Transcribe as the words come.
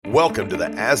Welcome to the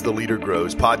As the Leader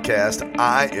Grows podcast.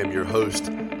 I am your host,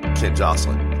 Ken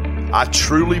Jocelyn. I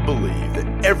truly believe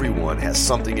that everyone has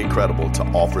something incredible to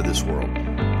offer this world,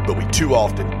 but we too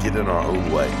often get in our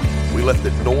own way. We let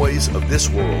the noise of this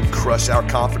world crush our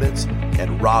confidence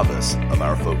and rob us of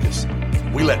our focus.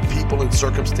 We let people and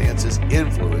circumstances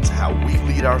influence how we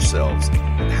lead ourselves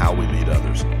and how we lead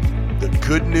others. The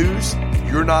good news,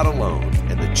 you're not alone,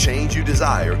 and the change you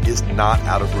desire is not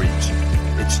out of reach.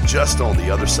 It's just on the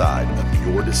other side of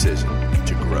your decision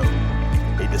to grow.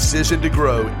 A decision to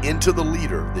grow into the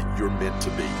leader that you're meant to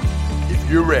be. If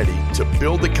you're ready to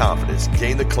build the confidence,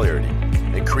 gain the clarity,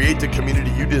 and create the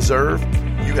community you deserve,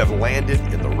 you have landed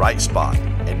in the right spot,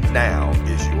 and now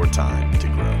is your time to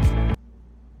grow.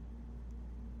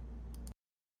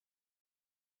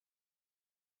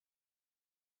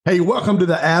 Hey, welcome to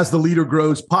the As the Leader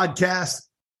Grows podcast.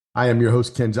 I am your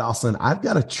host, Ken Jocelyn. I've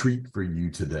got a treat for you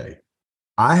today.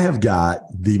 I have got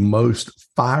the most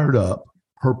fired up,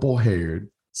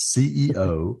 purple-haired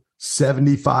CEO,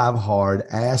 75 hard,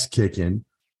 ass-kicking,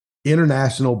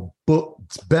 international book,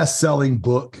 best-selling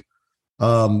book,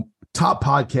 top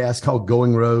podcast called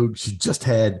Going Rogue. She just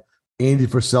had Angie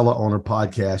on her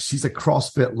podcast. She's a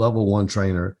CrossFit level 1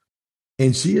 trainer,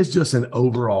 and she is just an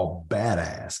overall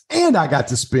badass. And I got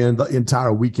to spend the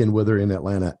entire weekend with her in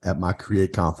Atlanta at my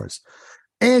Create conference.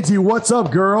 Angie, what's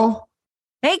up, girl?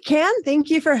 Hey, Ken, thank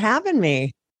you for having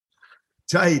me.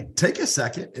 Hey, take a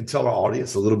second and tell our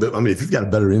audience a little bit. I mean, if you've got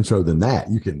a better intro than that,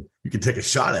 you can take a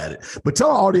shot at it. But tell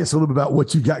our audience a little bit about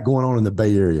what you got going on in the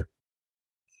Bay Area.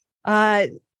 I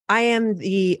am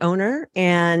the owner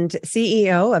and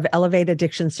CEO of Elevate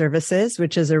Addiction Services,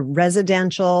 which is a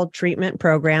residential treatment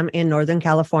program in Northern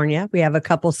California. We have a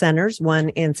couple centers, one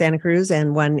in Santa Cruz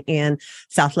and one in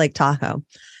South Lake Tahoe.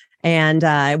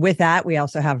 And with that, we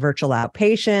also have virtual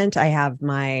outpatient. I have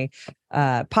my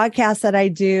podcast that I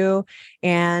do,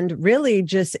 and really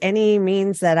just any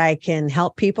means that I can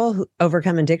help people who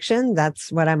overcome addiction.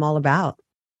 That's what I'm all about.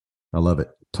 I love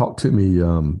it. Talk to me.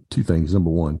 Two things.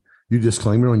 Number one, your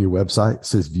disclaimer on your website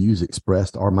says views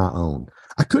expressed are my own.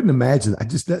 I couldn't imagine.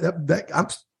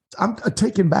 I'm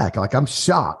taken back. Like, I'm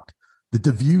shocked that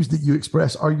the views that you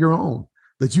express are your own,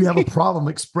 that you have a problem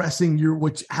expressing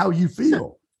how you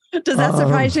feel. Does that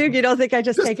surprise you? You don't think I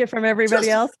just take it from everybody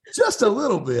else? Just a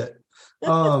little bit.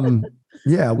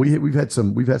 Yeah, we've had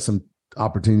some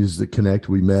opportunities to connect.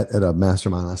 We met at a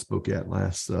mastermind I spoke at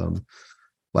last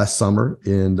summer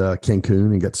in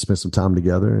Cancun, and got to spend some time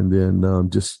together, and then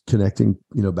just connecting,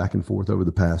 back and forth over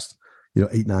the past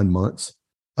 8-9 months.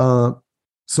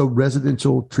 So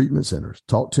residential treatment centers.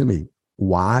 Talk to me.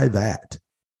 Why that?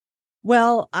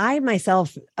 Well, I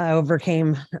myself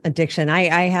overcame addiction.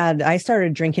 I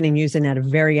started drinking and using at a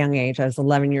very young age. I was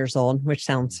 11 years old, which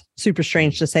sounds super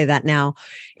strange to say that now.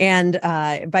 And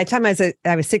by the time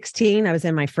I was 16, I was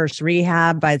in my first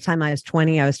rehab. By the time I was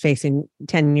 20, I was facing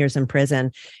 10 years in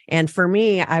prison. And for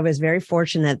me, I was very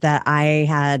fortunate that I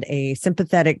had a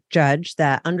sympathetic judge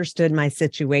that understood my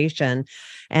situation.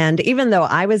 And even though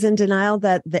I was in denial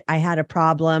that I had a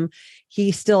problem,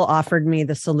 he still offered me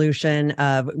the solution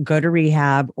of go to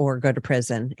rehab or go to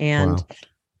prison. And wow.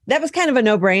 That was kind of a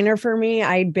no-brainer for me.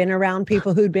 I'd been around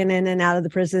people who'd been in and out of the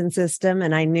prison system,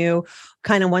 and I knew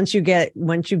kind of once you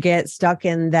get stuck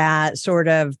in that sort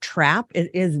of trap, it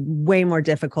is way more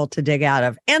difficult to dig out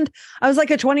of. And I was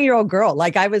like a 20-year-old girl.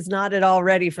 Like, I was not at all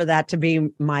ready for that to be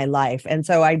my life. And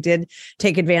so I did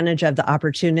take advantage of the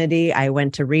opportunity. I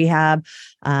went to rehab.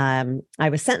 I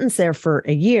was sentenced there for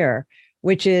a year,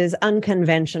 which is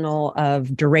unconventional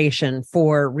of duration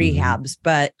for rehabs,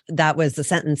 but that was the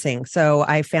sentencing. So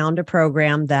I found a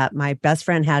program that my best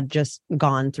friend had just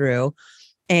gone through,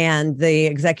 and the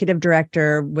executive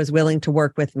director was willing to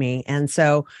work with me. And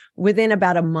so within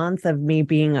about a month of me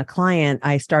being a client,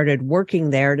 I started working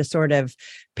there to sort of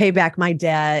pay back my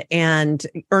debt and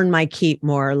earn my keep,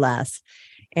 more or less.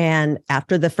 And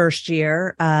after the first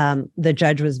year, the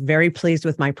judge was very pleased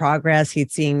with my progress.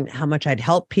 He'd seen how much I'd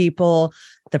helped people,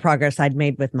 the progress I'd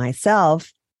made with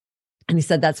myself. And he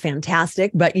said, that's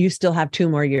fantastic, but you still have 2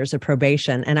 more years of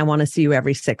probation, and I want to see you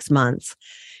every 6 months.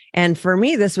 And for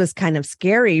me, this was kind of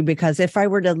scary, because if I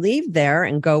were to leave there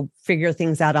and go figure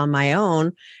things out on my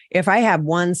own, if I had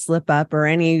one slip up or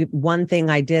any one thing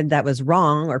I did that was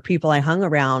wrong, or people I hung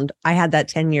around, I had that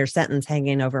 10-year sentence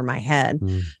hanging over my head.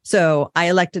 So I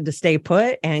elected to stay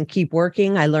put and keep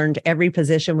working. I learned every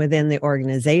position within the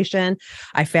organization.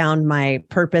 I found my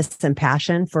purpose and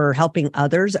passion for helping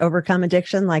others overcome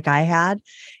addiction like I had.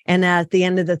 And at the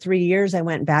end of the 3 years, I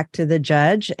went back to the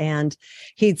judge, and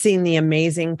he'd seen the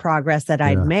amazing progress that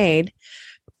I'd made.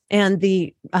 And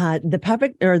the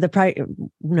public or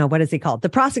what is he called? The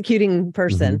prosecuting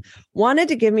person wanted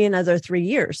to give me another 3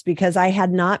 years because I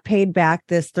had not paid back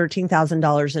this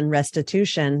 $13,000 in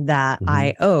restitution that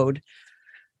I owed.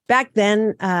 Back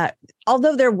then,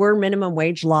 although there were minimum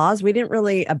wage laws, we didn't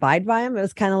really abide by them. It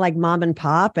was kind of like mom and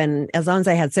pop. And as long as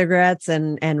I had cigarettes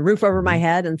and roof over my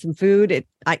head and some food,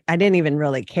 I didn't even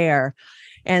really care.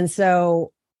 And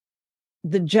so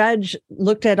the judge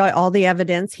looked at all the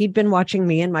evidence. He'd been watching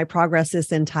me and my progress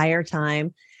this entire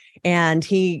time. And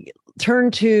he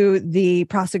turned to the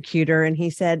prosecutor and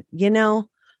he said,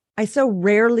 I so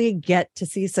rarely get to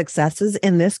see successes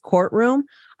in this courtroom.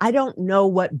 I don't know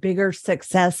what bigger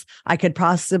success I could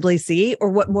possibly see or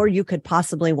what more you could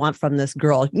possibly want from this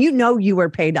girl. You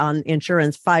were paid on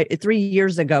insurance 3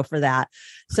 years ago for that.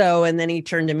 So, and then he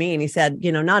turned to me and he said,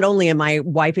 not only am I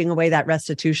wiping away that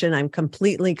restitution, I'm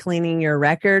completely cleaning your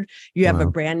record. You have a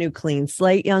brand new clean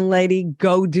slate, young lady.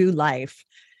 Go do life.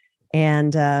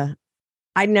 And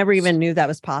I never even knew that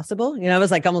was possible. It was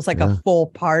like almost like a full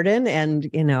pardon. And,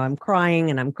 I'm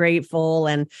crying and I'm grateful.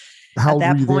 And how old at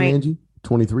that were you point, then, Angie?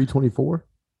 23, 24?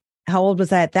 How old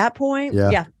was I at that point?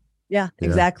 Yeah,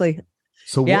 exactly.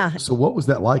 So what was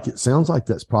that like? It sounds like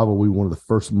that's probably one of the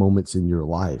first moments in your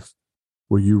life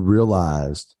where you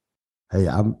realized, hey,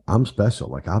 I'm special.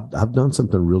 Like I've done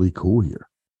something really cool here.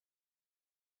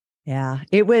 Yeah,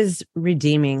 it was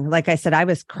redeeming. Like I said, I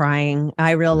was crying.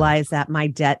 I realized that my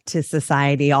debt to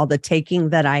society, all the taking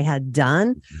that I had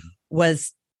done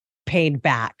was paid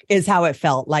back, is how it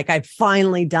felt. Like I'd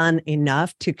finally done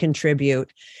enough to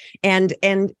contribute. And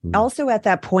also at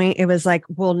that point, it was like,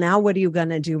 well, now what are you going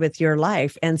to do with your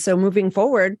life? And so moving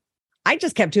forward, I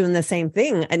just kept doing the same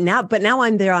thing. And now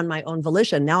I'm there on my own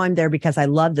volition. Now I'm there because I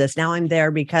love this. Now I'm there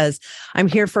because I'm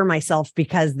here for myself,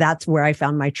 because that's where I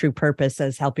found my true purpose,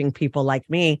 as helping people like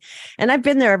me. And I've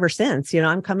been there ever since.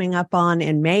 I'm coming up on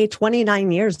in May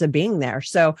 29 years of being there.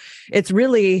 So it's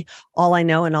really all I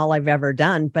know and all I've ever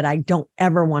done, but I don't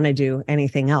ever want to do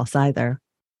anything else either.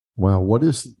 Wow.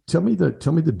 Tell me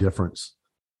the difference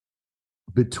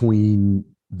between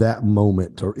that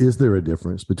moment, or is there a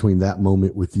difference between that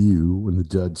moment with you when the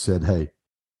judge said, hey,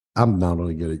 I'm not going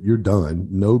to get it. You're done.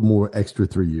 No more extra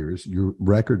 3 years. Your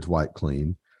record's wiped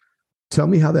clean. Tell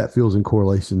me how that feels in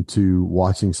correlation to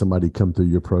watching somebody come through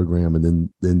your program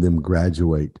and then them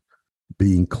graduate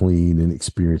being clean and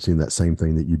experiencing that same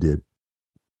thing that you did.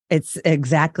 It's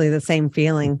exactly the same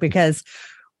feeling, because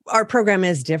our program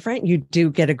is different. You do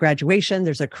get a graduation.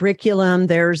 There's a curriculum.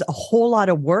 There's a whole lot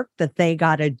of work that they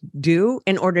got to do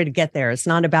in order to get there. It's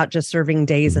not about just serving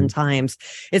days and times.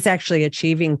 It's actually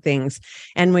achieving things.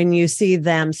 And when you see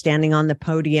them standing on the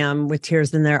podium with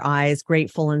tears in their eyes,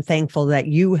 grateful and thankful that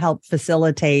you helped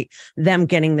facilitate them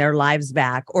getting their lives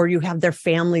back, or you have their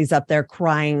families up there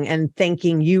crying and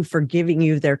thanking you for giving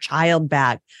you their child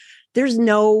back, there is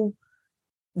no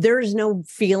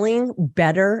feeling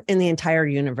better in the entire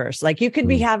universe. Like you could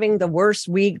be having the worst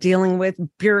week dealing with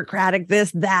bureaucratic,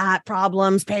 this, that,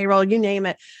 problems, payroll, you name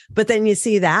it. But then you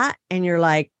see that and you're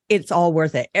like, it's all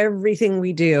worth it. Everything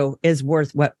we do is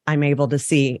worth what I'm able to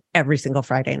see every single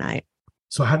Friday night.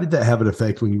 So how did that have an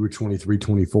effect when you were 23,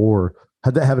 24?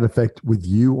 How'd that have an effect with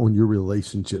you on your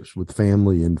relationships with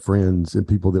family and friends and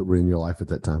people that were in your life at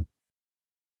that time?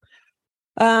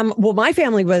 Well, my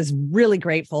family was really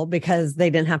grateful because they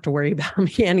didn't have to worry about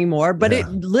me anymore, but it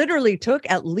literally took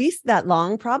at least that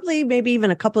long, probably maybe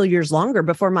even a couple of years longer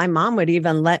before my mom would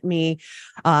even let me,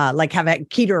 have a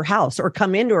key to her house or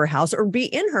come into her house or be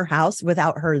in her house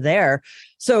without her there.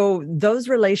 So those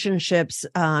relationships,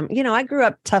 I grew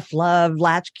up tough love,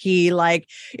 latchkey. Like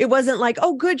it wasn't like,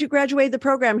 oh, good, you graduated the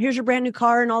program. Here's your brand new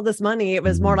car and all this money. It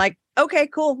was more like, okay,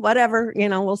 cool, whatever.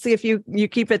 We'll see if you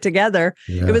keep it together.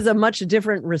 Yeah. It was a much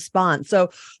different response. So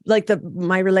like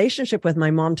my relationship with my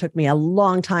mom took me a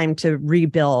long time to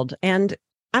rebuild. And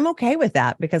I'm okay with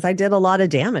that because I did a lot of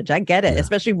damage. I get it. Yeah.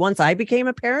 Especially once I became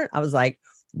a parent, I was like,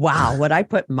 wow, what I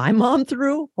put my mom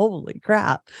through. Holy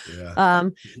crap. Yeah.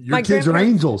 Your kids are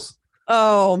angels.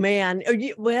 Oh man.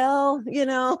 Well,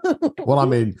 Well, I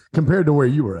mean, compared to where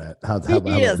you were at. How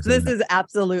yes, this is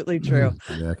absolutely true.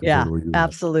 Yeah,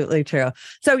 absolutely true.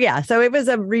 So it was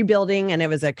a rebuilding, and it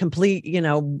was a complete,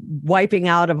 wiping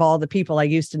out of all the people I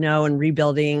used to know and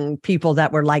rebuilding people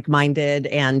that were like-minded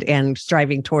and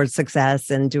striving towards success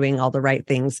and doing all the right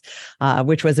things,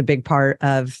 which was a big part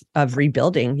of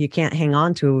rebuilding. You can't hang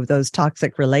on to those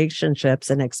toxic relationships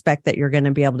and expect that you're going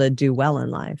to be able to do well in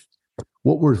life.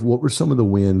 What were some of the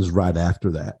wins right after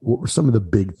that? What were some of the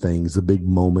big things, the big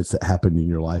moments that happened in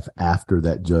your life after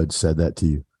that judge said that to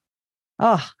you?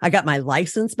 Oh, I got my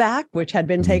license back, which had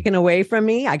been taken away from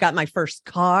me. I got my first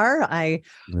car. I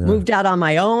moved out on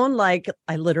my own. Like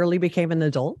I literally became an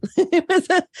adult. It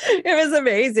was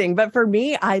amazing. But for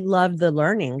me, I loved the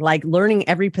learning, like learning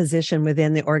every position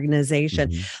within the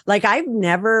organization. Like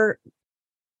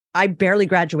I barely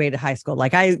graduated high school.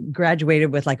 Like I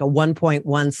graduated with like a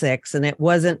 1.16, and it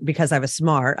wasn't because I was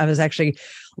smart. I was actually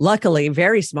luckily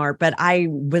very smart, but I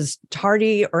was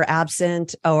tardy or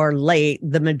absent or late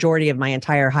the majority of my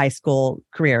entire high school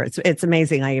career. It's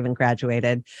amazing I even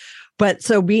graduated. But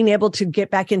so being able to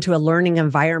get back into a learning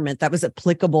environment that was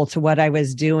applicable to what I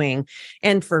was doing.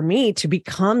 And for me to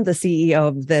become the CEO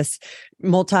of this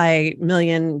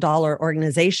multi-million-dollar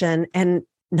organization and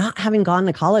not having gone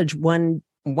to college one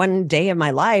day of my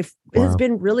life has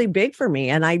been really big for me.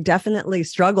 And I definitely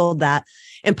struggled that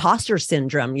imposter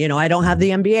syndrome. You know, I don't have the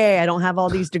MBA. I don't have all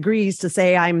these degrees to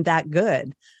say I'm that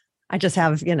good. I just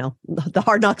have, you know, the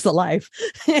hard knocks of life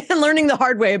and learning the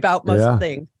hard way about most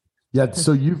things. Yeah.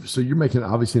 So you're making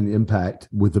obviously an impact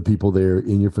with the people there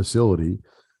in your facility.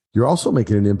 You're also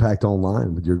making an impact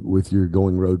online with your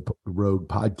Going Rogue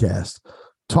podcast.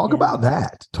 Talk about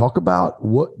that. Talk about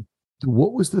what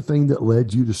was the thing that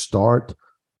led you to start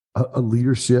a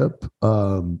leadership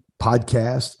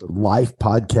podcast, life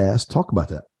podcast. Talk about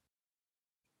that.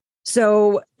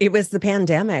 So it was the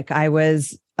pandemic. I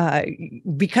was,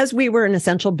 because we were an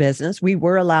essential business, we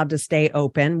were allowed to stay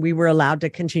open. We were allowed to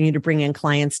continue to bring in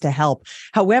clients to help.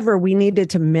 However, we needed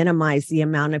to minimize the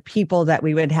amount of people that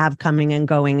we would have coming and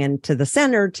going into the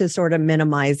center to sort of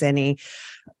minimize any,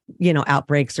 you know,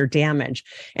 outbreaks or damage.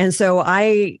 And so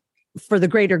for the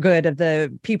greater good of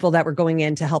the people that were going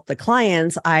in to help the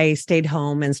clients, I stayed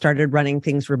home and started running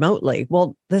things remotely.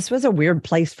 Well, this was a weird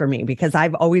place for me because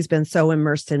I've always been so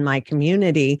immersed in my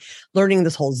community, learning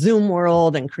this whole Zoom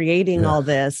world and creating all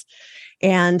this.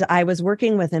 And I was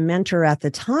working with a mentor at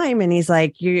the time, and he's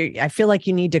like, I feel like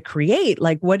you need to create.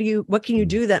 Like, what can you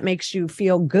do that makes you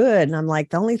feel good? And I'm like,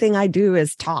 the only thing I do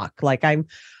is talk. Like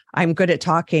I'm good at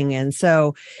talking. And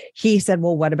so he said,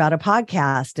 well, what about a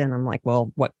podcast? And I'm like, well,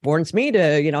 what warrants me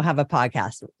to, you know, have a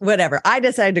podcast, whatever. I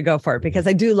decided to go for it because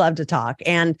I do love to talk.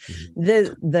 And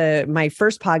my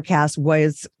first podcast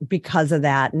was because of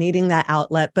that, needing that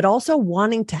outlet, but also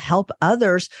wanting to help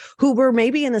others who were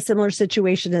maybe in a similar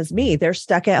situation as me. They're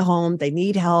stuck at home. They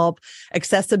need help.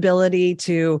 Accessibility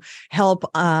to help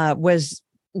was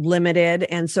limited.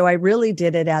 And so I really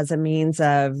did it as a means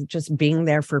of just being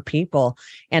there for people.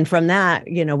 And from that,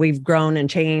 you know, we've grown and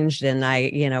changed, and I,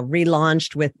 you know,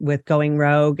 relaunched with Going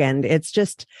Rogue. And it's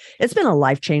been a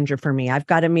life changer for me. I've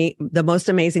got to meet the most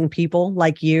amazing people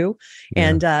like you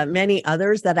and many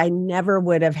others that I never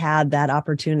would have had that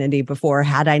opportunity before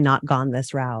had I not gone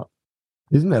this route.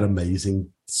 Isn't that amazing?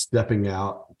 Stepping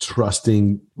out,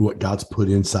 trusting what God's put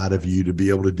inside of you to be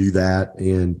able to do that.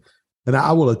 And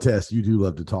I will attest, you do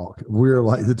love to talk. We're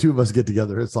like, the two of us get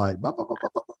together. It's like, bah, bah, bah,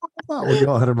 bah, bah, bah, we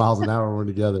go 100 miles an hour when we're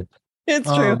together.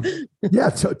 It's true.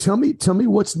 Tell me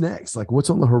what's next. Like, what's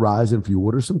on the horizon for you?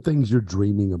 What are some things you're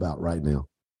dreaming about right now?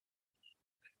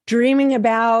 Dreaming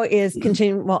about is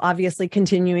obviously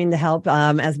continuing to help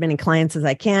as many clients as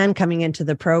I can coming into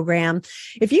the program.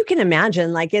 If you can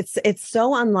imagine, like it's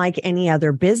so unlike any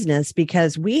other business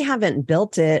because we haven't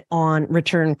built it on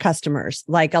return customers.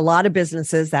 Like a lot of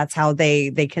businesses, that's how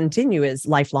they continue is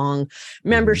lifelong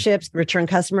memberships, return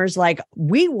customers. Like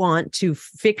we want to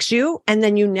fix you and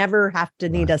then you never have to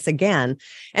need us again.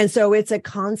 And so it's a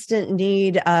constant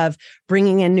need of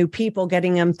bringing in new people,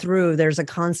 getting them through. There's a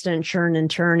constant churn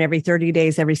and turn every 30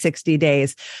 days, every 60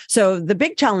 days. So the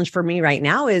big challenge for me right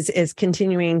now is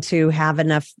continuing to have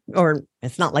enough, or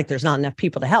it's not like there's not enough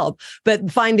people to help,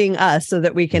 but finding us so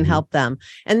that we can help them.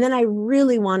 And then I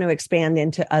really want to expand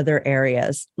into other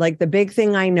areas. Like the big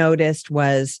thing I noticed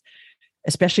was,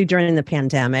 especially during the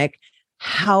pandemic,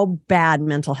 how bad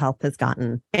mental health has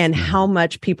gotten and how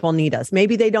much people need us.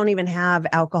 Maybe they don't even have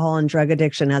alcohol and drug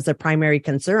addiction as a primary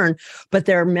concern, but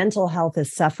their mental health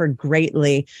has suffered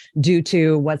greatly due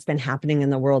to what's been happening in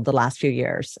the world the last few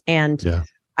years. And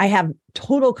I have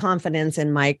total confidence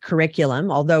in my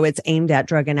curriculum, although it's aimed at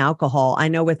drug and alcohol. I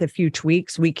know with a few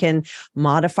tweaks, we can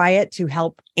modify it to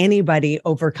help anybody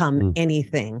overcome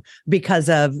anything because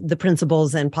of the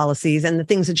principles and policies and the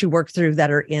things that you work through that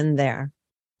are in there.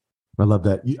 I love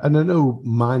that. And I know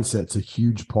mindset's a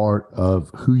huge part of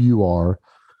who you are,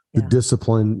 the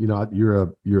discipline. You know,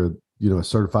 you're a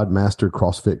certified master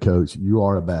CrossFit coach. You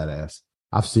are a badass.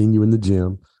 I've seen you in the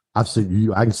gym. I've seen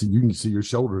you. You can see your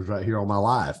shoulders right here on my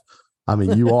live. I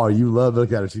mean, you love,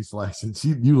 look at her. She's flashing.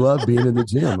 You love being in the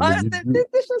gym. I mean,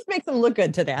 this just makes them look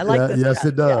good today. I like this. Yes,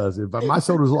 it does. Yeah. If my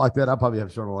shoulders look like that, I probably have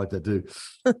a shoulder like that too.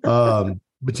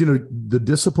 But the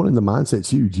discipline and the mindset's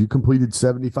huge. You completed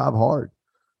 75 hard.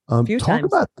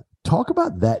 Talk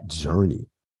about that journey.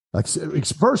 Like,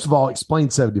 first of all, explain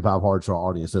 75 hard so our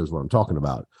audience knows what I'm talking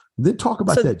about. Then talk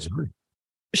about that journey.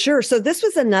 Sure. So this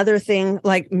was another thing,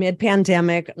 like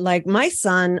mid-pandemic. Like my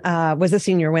son was a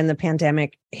senior when the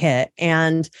pandemic hit,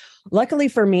 and luckily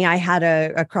for me, I had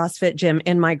a CrossFit gym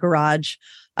in my garage.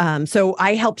 So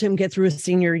I helped him get through his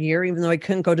senior year, even though he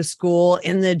couldn't go to school,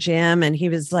 in the gym. And he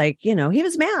was like, he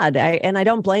was mad. And I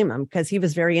don't blame him, because he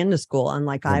was very into school,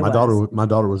 unlike I was. My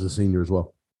daughter was a senior as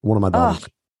well. One of my daughters.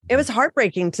 It was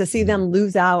heartbreaking to see them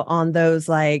lose out on those,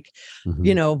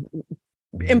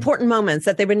 important moments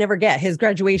that they would never get. His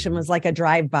graduation was like a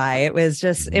drive-by. It was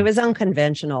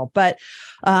unconventional. But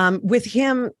with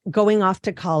him going off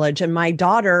to college, and my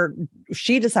daughter,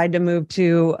 she decided to move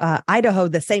to Idaho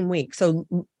the same week. So,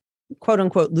 quote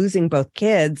unquote, losing both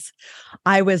kids,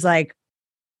 I was like,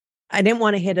 I didn't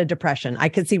want to hit a depression. I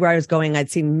could see where I was going.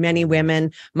 I'd seen many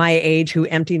women my age who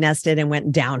empty nested and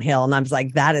went downhill. And I was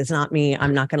like, that is not me.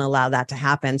 I'm not going to allow that to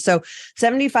happen. So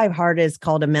 75 Hard is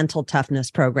called a mental toughness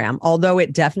program, although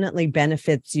it definitely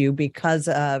benefits you because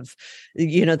of,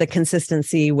 the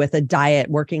consistency with a diet,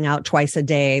 working out twice a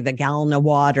day, the gallon of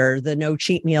water, the no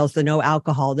cheat meals, the no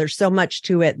alcohol. There's so much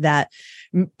to it that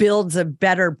builds a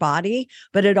better body,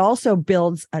 but it also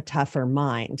builds a tougher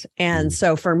mind. And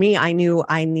so for me, I knew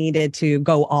I needed to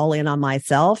go all in on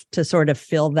myself to sort of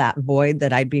fill that void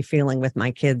that I'd be feeling with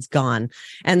my kids gone.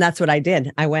 And that's what I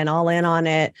did. I went all in on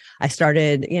it. I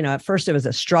started, at first it was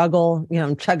a struggle,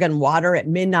 chugging water at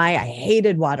midnight. I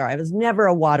hated water. I was never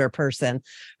a water person,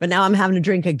 but now I'm having to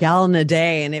drink a gallon a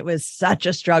day. And it was such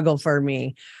a struggle for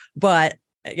me. But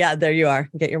yeah, there you are.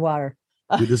 Get your water.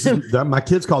 Dude, my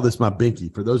kids call this my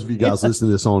binky. For those of you guys listening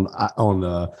to this on one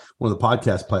of the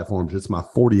podcast platforms, it's my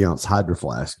 40-ounce Hydro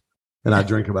Flask, and I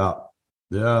drink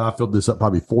I filled this up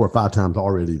probably 4 or 5 times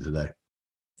already today.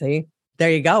 See, there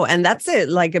you go. And that's it,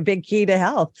 like a big key to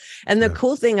health. And the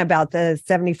cool thing about the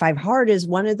 75 Hard is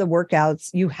one of the workouts,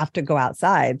 you have to go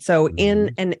outside. So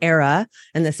in an era,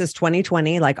 and this is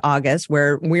 2020, like August,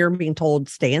 where we're being told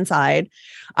stay inside,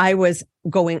 I was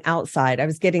going outside. I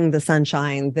was getting the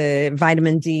sunshine, the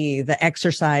vitamin D, the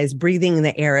exercise, breathing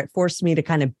the air. It forced me to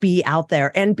kind of be out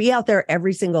there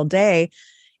every single day.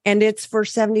 And it's for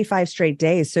 75 straight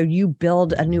days. So you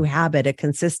build a new habit, a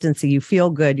consistency, you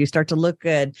feel good, you start to look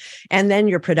good. And then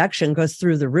your production goes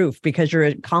through the roof because you're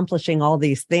accomplishing all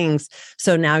these things.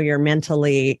 So now you're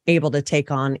mentally able to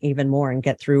take on even more and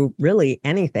get through really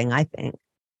anything, I think.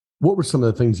 What were some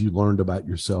of the things you learned about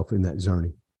yourself in that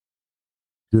journey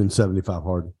doing 75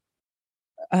 Hard?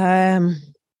 I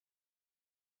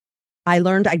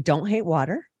learned I don't hate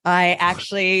water. I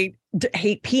actually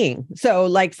hate peeing. So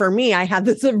like for me, I have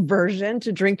this aversion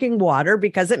to drinking water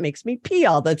because it makes me pee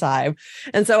all the time.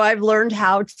 And so I've learned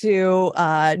how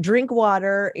to drink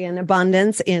water in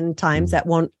abundance in times that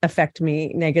won't affect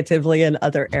me negatively in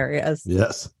other areas.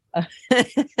 Yes.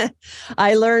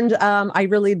 I learned I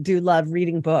really do love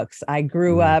reading books. I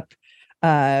grew up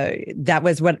that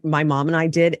was what my mom and I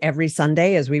did every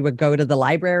Sunday, as we would go to the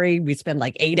library. We spend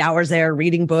like 8 hours there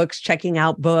reading books, checking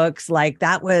out books. Like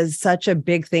that was such a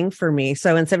big thing for me.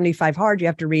 So in 75 Hard, you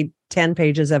have to read 10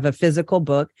 pages of a physical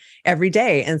book every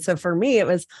day. And so for me, it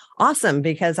was awesome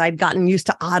because I'd gotten used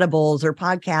to audibles or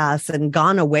podcasts and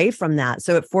gone away from that.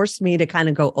 So it forced me to kind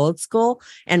of go old school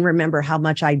and remember how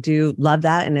much I do love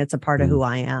that. And it's a part of who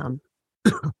I am.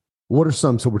 So we're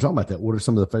talking about that. What are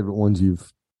some of the favorite ones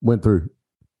you've went through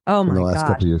in the last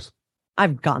couple of years?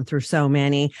 I've gone through so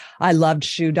many. I loved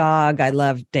Shoe Dog. I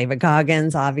loved David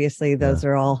Goggins. Obviously, those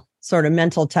are all sort of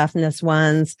mental toughness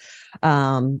ones.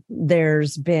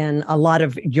 There's been a lot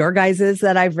of your guys's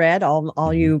that I've read,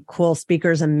 all you cool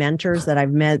speakers and mentors that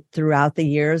I've met throughout the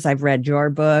years. I've read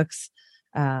your books.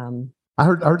 I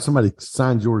heard somebody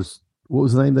signed yours. What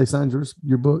was the name they signed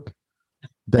your book?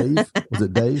 Dave? Was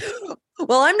it Dave?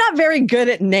 Well, I'm not very good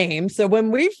at names. So when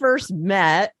we first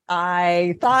met,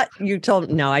 I thought you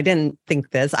told, no, I didn't think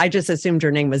this. I just assumed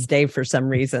your name was Dave for some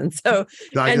reason. So,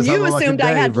 and you assumed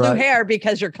like I had blue hair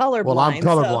because you're colorblind. Well, I'm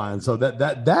colorblind. So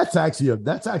that's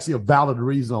actually a valid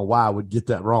reason on why I would get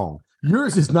that wrong.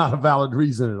 Yours is not a valid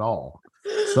reason at all.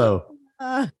 So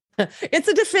it's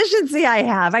a deficiency I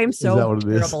have. I am so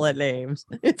terrible at names.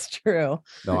 It's true.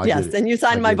 No, yes. And you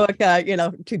signed my book,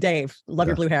 to Dave. Love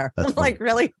your blue hair. I'm like,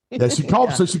 really? Yeah, she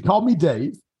called. So she called me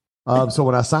Dave. So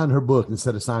when I signed her book,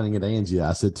 instead of signing it Angie,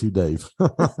 I said to Dave.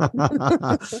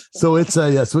 So it's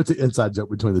an inside joke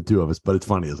between the two of us, but it's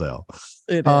funny as hell.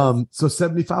 It is. So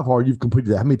 75 hard, you've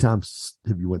completed that. How many times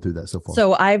have you went through that so far?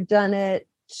 So I've done it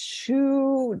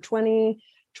 20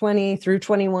 through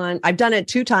 21. I've done it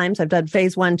 2 times. I've done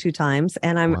phase 1 2 times.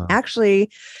 And I'm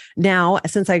actually now,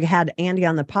 since I had Andy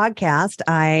on the podcast,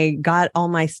 I got all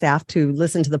my staff to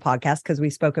listen to the podcast because we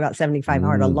spoke about 75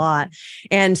 hard a lot.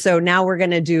 And so now we're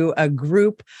going to do a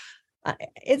group.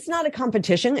 It's not a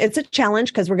competition. It's a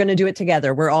challenge because we're going to do it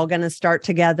together. We're all going to start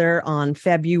together on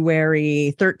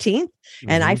February 13th.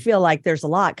 And I feel like there's a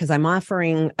lot because I'm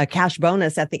offering a cash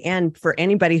bonus at the end for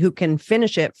anybody who can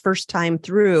finish it first time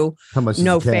through. How much?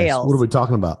 No fails. What are we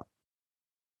talking about?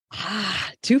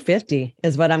 $250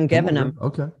 is what I'm giving them.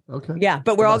 Okay. Yeah,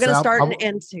 but we're all going to start and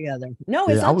end together. No,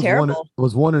 it's not terrible. I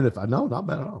was wondering if not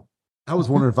bad at all. I was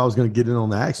wondering if I was going to get in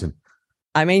on the action.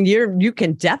 I mean, you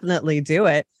can definitely do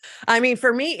it. I mean,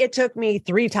 for me, it took me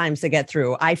 3 times to get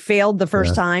through. I failed the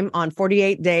first time on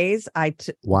 48 days.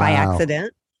 By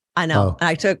accident. I know.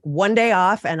 I took 1 day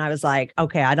off and I was like,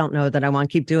 okay, I don't know that I want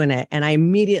to keep doing it. And I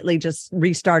immediately just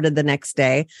restarted the next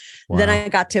day. Wow. Then I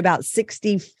got to about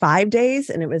 65 days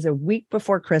and it was a week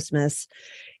before Christmas.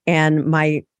 And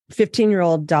my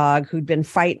 15-year-old dog who'd been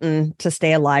fighting to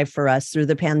stay alive for us through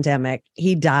the pandemic,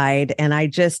 he died. And I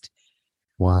just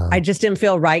didn't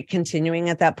feel right continuing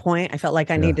at that point. I felt like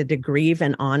I needed to grieve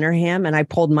and honor him. And I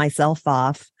pulled myself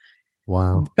off.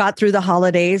 Wow. Got through the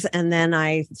holidays. And then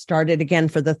I started again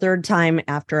for the 3rd time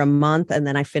after a month. And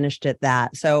then I finished it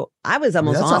that. So I was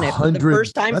almost on it for the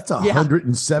first time. That's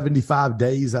 175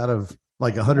 days out of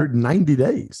like 190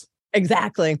 days.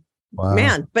 Exactly. Wow.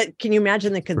 Man, but can you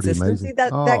imagine the consistency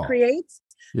that creates?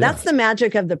 Yeah. That's the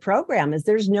magic of the program is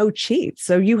there's no cheats.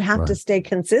 So you have to stay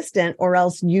consistent or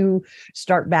else you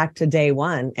start back to day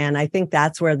one. And I think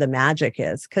that's where the magic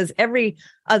is because every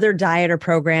other diet or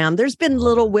program, there's been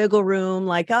little wiggle room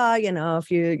like, if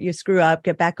you screw up,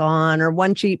 get back on or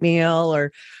one cheat meal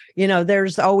or,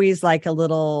 there's always like a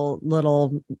little,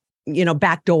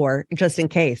 back door just in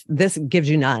case. This gives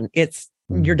you none. It's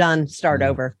you're done. Start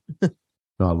over. No,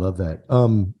 I love that.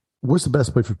 What's the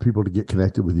best way for people to get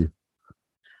connected with you?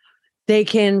 They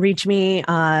can reach me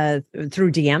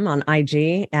through DM on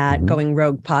IG at Going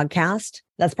Rogue Podcast.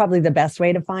 That's probably the best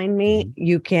way to find me.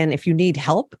 You can, if you need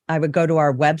help, I would go to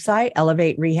our website,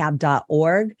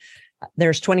 elevaterehab.org.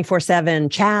 There's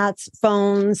 24/7 chats,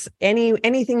 phones,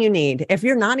 anything you need. If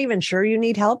you're not even sure you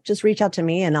need help, just reach out to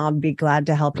me and I'll be glad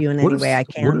to help you in any way I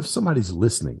can. What if somebody's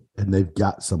listening and they've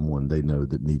got someone they know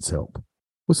that needs help?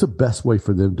 What's the best way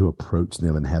for them to approach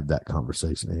them and have that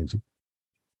conversation, Angie?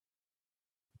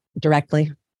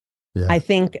 Directly. Yeah. I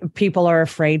think people are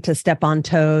afraid to step on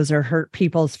toes or hurt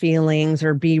people's feelings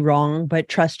or be wrong, but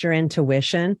trust your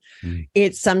intuition.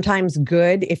 It's sometimes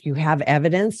good if you have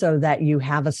evidence so that you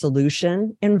have a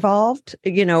solution involved.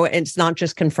 It's not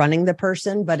just confronting the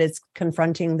person, but it's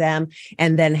confronting them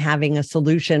and then having a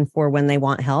solution for when they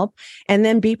want help and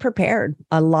then be prepared.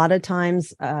 A lot of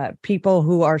times people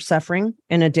who are suffering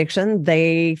in addiction,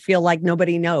 they feel like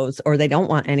nobody knows or they don't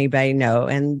want anybody to know.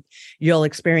 And you'll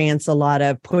experience a lot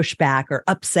of pushback or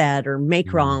upset or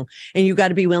make wrong. And you got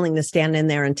to be willing to stand in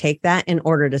there and take that in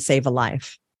order to save a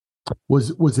life.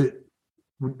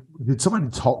 Did somebody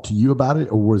talk to you about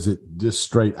it or was it just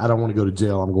straight, I don't want to go to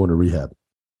jail, I'm going to rehab?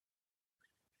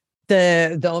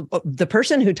 The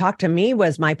person who talked to me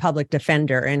was my public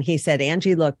defender. And he said,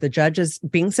 Angie, look, the judge is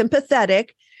being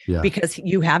sympathetic because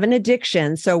you have an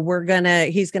addiction. So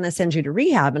he's going to send you to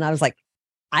rehab. And I was like,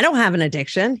 I don't have an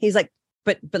addiction. He's like,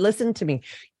 but listen to me.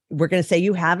 We're going to say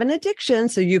you have an addiction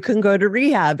so you can go to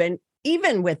rehab. And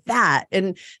even with that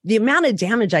and the amount of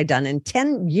damage I'd done in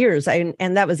 10 years, and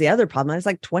that was the other problem. I was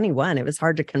like 21. It was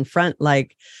hard to confront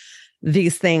like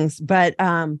these things, but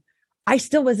I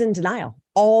still was in denial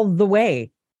all the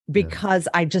way because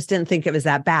I just didn't think it was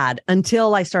that bad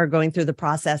until I started going through the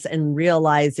process and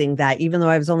realizing that even though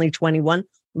I was only 21,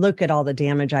 look at all the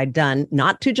damage I'd done,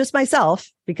 not to just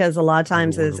myself, because a lot of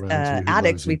times as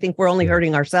addicts, we think we're only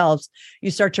hurting ourselves.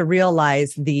 You start to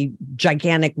realize the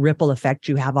gigantic ripple effect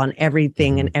you have on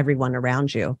everything and everyone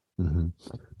around you.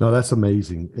 No, that's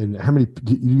amazing. And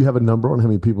do you have a number on how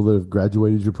many people that have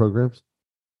graduated your programs?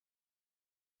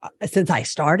 Since I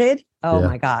started? Oh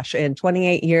my gosh. In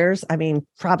 28 years, I mean,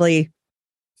 probably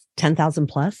 10,000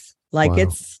 plus. Like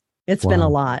it's been a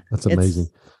lot. That's amazing.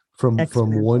 From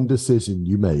one decision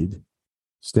you made,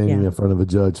 standing in front of a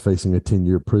judge facing a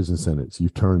 10-year prison sentence, you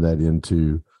turned that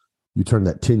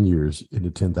 10 years into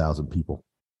 10,000 people.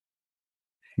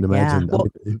 And imagine,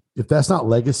 if that's not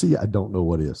legacy, I don't know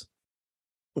what is.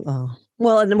 Oh.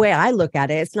 Well, and the way I look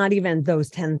at it, it's not even those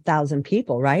 10,000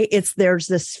 people, right? There's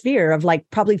this sphere of like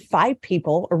probably 5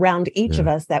 people around each of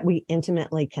us that we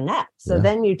intimately connect. So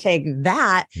then you take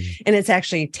that and it's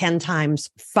actually 10 times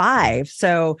 5.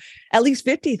 So at least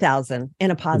 50,000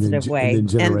 in a positive way. And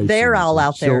they're all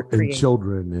out there. And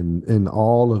children and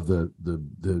all of the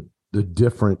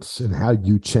difference in how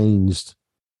you changed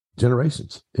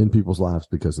generations in people's lives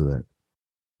because of that.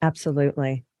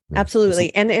 Absolutely.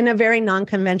 Absolutely. And in a very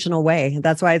non-conventional way.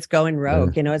 That's why it's going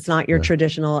rogue. It's not your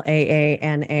traditional AA,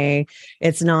 NA.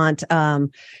 It's not,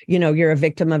 you're a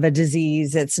victim of a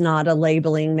disease. It's not a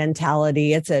labeling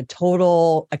mentality. It's a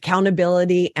total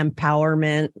accountability,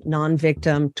 empowerment,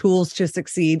 non-victim, tools to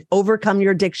succeed, overcome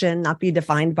your addiction, not be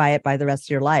defined by it by the rest of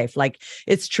your life. Like,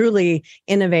 it's truly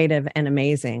innovative and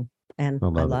amazing. And I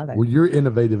love it. Well, you're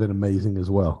innovative and amazing as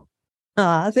well.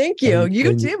 Thank you.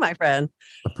 You too, my friend.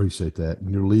 Appreciate that.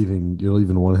 And you're leaving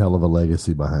one hell of a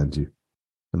legacy behind you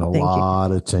and a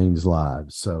lot of changed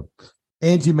lives. So,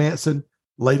 Angie Manson,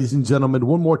 ladies and gentlemen,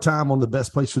 one more time on the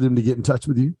best place for them to get in touch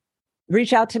with you.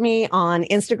 Reach out to me on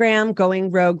Instagram,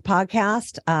 Going Rogue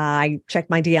Podcast. I check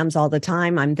my DMs all the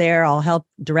time. I'm there. I'll help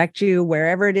direct you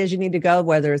wherever it is you need to go,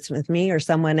 whether it's with me or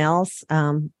someone else.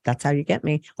 That's how you get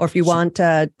me. Or if you want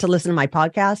to listen to my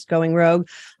podcast, Going Rogue,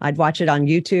 I'd watch it on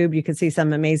YouTube. You can see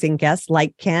some amazing guests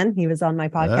like Ken. He was on my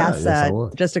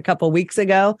podcast just a couple weeks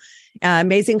ago.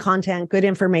 Amazing content, good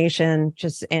information,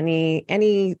 just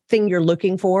anything you're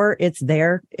looking for. It's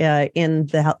there in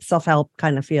the self-help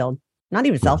kind of field. Not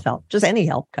even self-help, just any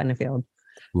help kind of field.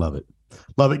 Love it.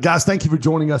 Love it. Guys, thank you for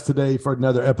joining us today for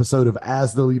another episode of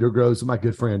As the Leader Grows with my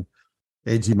good friend,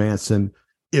 Angie Manson.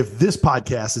 If this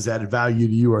podcast has added value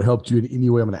to you or helped you in any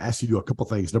way, I'm going to ask you to do a couple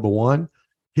things. Number 1,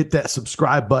 hit that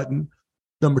subscribe button.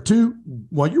 Number 2,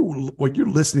 while you're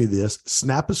listening to this,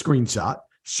 snap a screenshot,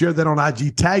 share that on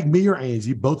IG, tag me or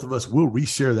Angie. Both of us will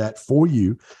reshare that for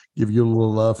you, give you a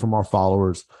little love from our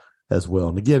followers as well.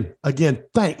 And again,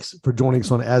 thanks for joining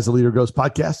us on As the Leader Grows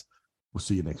podcast. We'll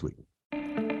see you next week.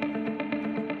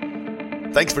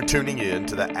 Thanks for tuning in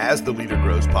to the As the Leader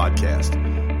Grows podcast.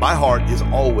 My heart is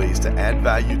always to add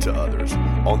value to others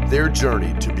on their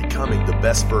journey to becoming the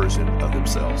best version of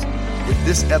themselves. If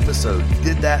this episode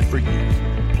did that for you,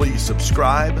 please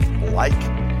subscribe, like,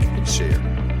 and share.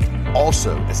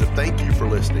 Also, as a thank you for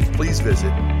listening, please visit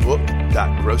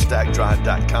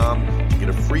book.growstackdrive.com to get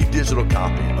a free digital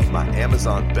copy of my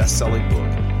Amazon best-selling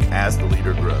book, As the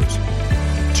Leader Grows.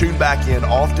 Tune back in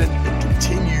often and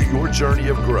continue your journey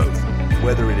of growth,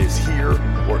 whether it is here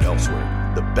or elsewhere.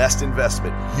 The best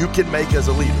investment you can make as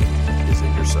a leader is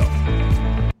in yourself.